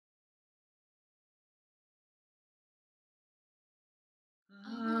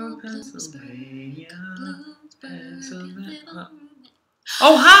Pennsylvania. Pennsylvania.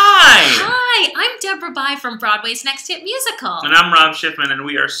 Oh, hi! Hi, I'm Rabbai from Broadway's Next Hit Musical. And I'm Rob Schiffmann, and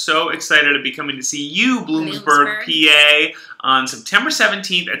we are so excited to be coming to see you, Bloomsburg, PA, on September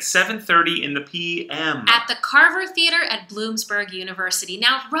 17th at 7:30 in the p.m. At the Carver Theater at Bloomsburg University.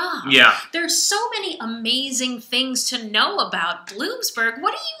 Now, Rob, there's so many amazing things to know about Bloomsburg.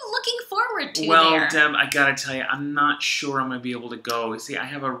 What are you looking forward to there? Well, Deb, I gotta tell you, I'm not sure I'm gonna be able to go. See, I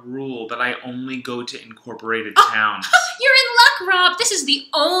have a rule that I only go to incorporated towns. You're in luck, Rob. This is the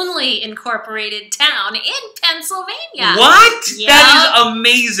only incorporated town in Pennsylvania. What? Yep. That is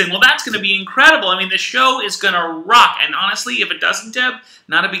amazing. Well, that's going to be incredible. I mean, the show is going to rock. And honestly, if it doesn't, Deb,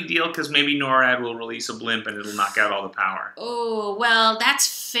 not a big deal, because maybe NORAD will release a blimp and it'll knock out all the power. Oh, well, that's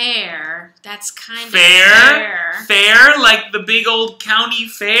fair. That's kind of fair. Fair? Like the big old county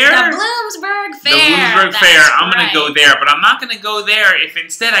fair? The Bloomsburg Fair. The Bloomsburg Fair. I'm going right. to go there, but I'm not going to go there if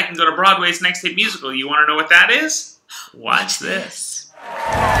instead I can go to Broadway's Next Hit Musical. You want to know what that is? Watch this.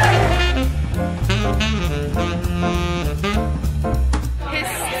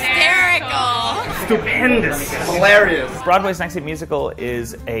 Hysterical. Stupendous. Hilarious. Broadway's Next Hit Musical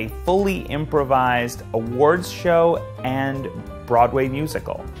is a fully improvised awards show and Broadway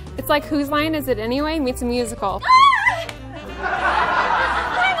musical. It's like Whose Line Is It Anyway meets a musical.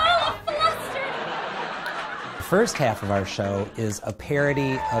 The first half of our show is a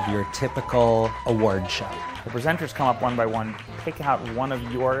parody of your typical award show. The presenters come up one by one, pick out one of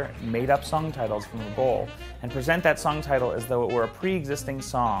your made-up song titles from the bowl, and present that song title as though it were a pre-existing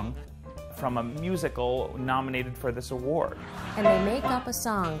song from a musical nominated for this award. And they make up a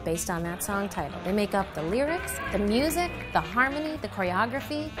song based on that song title. They make up the lyrics, the music, the harmony, the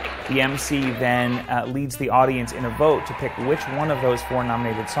choreography. The MC then leads the audience in a vote to pick which one of those 4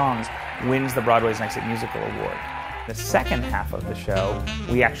 nominated songs wins the Broadway's Next Hit Musical Award. The second half of the show,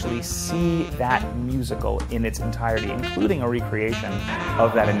 we actually see that musical in its entirety, including a recreation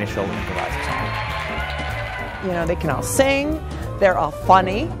of that initial improvised song. You know, they can all sing, they're all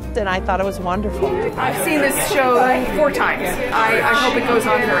funny, and I thought it was wonderful. I've seen this show 4 times. I hope it goes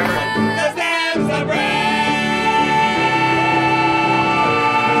on forever.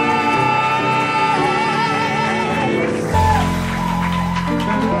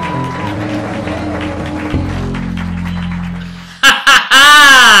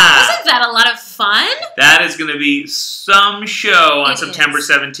 Wasn't that a lot of fun? That is going to be some show on September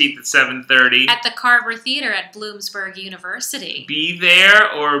 17th at 7:30. At the Carver Theater at Bloomsburg University. Be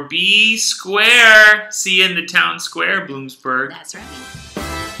there or be square. See you in the town square, Bloomsburg. That's right.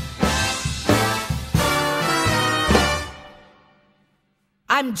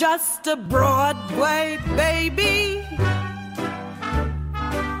 I'm just a Broadway baby,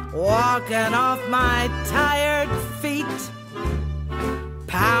 walking off my tired feet,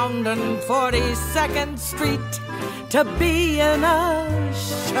 pounding 42nd Street to be in a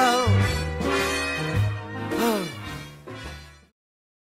show.